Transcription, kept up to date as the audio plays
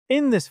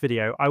In this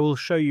video, I will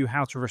show you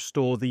how to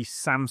restore the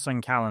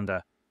Samsung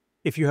calendar.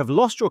 If you have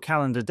lost your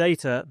calendar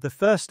data, the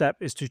first step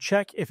is to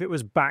check if it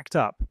was backed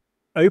up.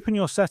 Open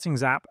your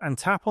Settings app and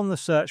tap on the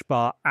search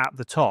bar at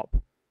the top.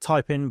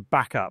 Type in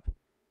Backup.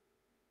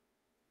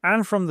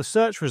 And from the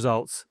search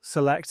results,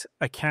 select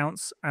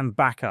Accounts and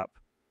Backup.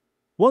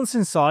 Once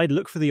inside,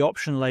 look for the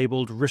option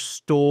labeled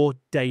Restore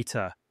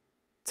Data.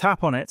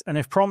 Tap on it and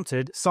if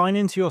prompted, sign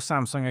into your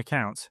Samsung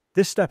account.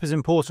 This step is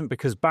important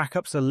because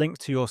backups are linked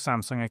to your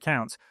Samsung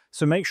account,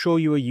 so make sure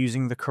you are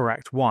using the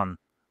correct one.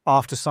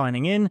 After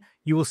signing in,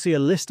 you will see a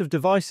list of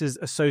devices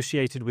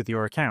associated with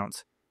your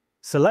account.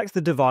 Select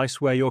the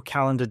device where your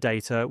calendar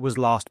data was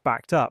last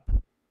backed up.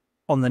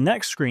 On the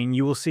next screen,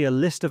 you will see a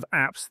list of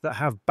apps that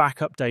have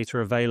backup data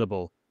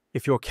available.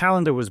 If your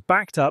calendar was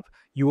backed up,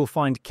 you will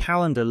find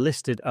Calendar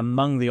listed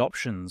among the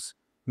options.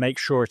 Make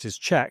sure it is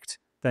checked,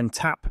 then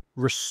tap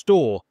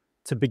Restore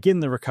to begin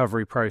the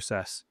recovery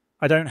process.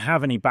 I don't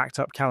have any backed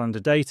up calendar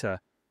data,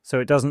 so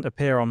it doesn't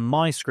appear on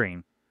my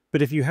screen,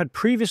 but if you had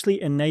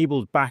previously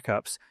enabled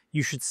backups,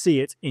 you should see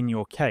it in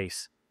your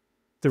case.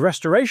 The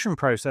restoration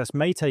process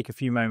may take a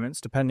few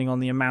moments depending on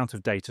the amount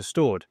of data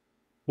stored.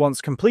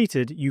 Once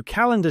completed, your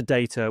calendar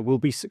data will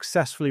be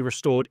successfully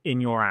restored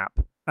in your app.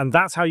 And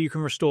that's how you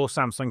can restore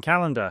Samsung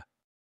Calendar.